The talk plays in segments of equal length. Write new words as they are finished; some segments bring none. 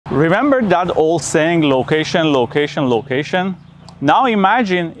Remember that old saying, location, location, location? Now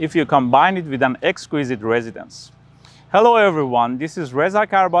imagine if you combine it with an exquisite residence. Hello everyone, this is Reza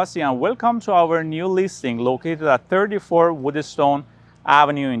Karbassi and welcome to our new listing located at 34 Woodstone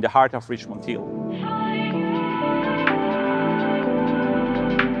Avenue in the heart of Richmond-hill.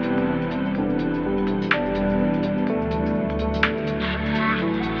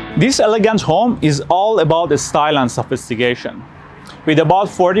 This elegant home is all about style and sophistication. With about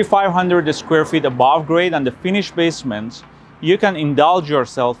 4,500 square feet above grade and the finished basement, you can indulge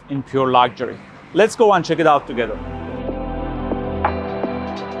yourself in pure luxury. Let's go and check it out together.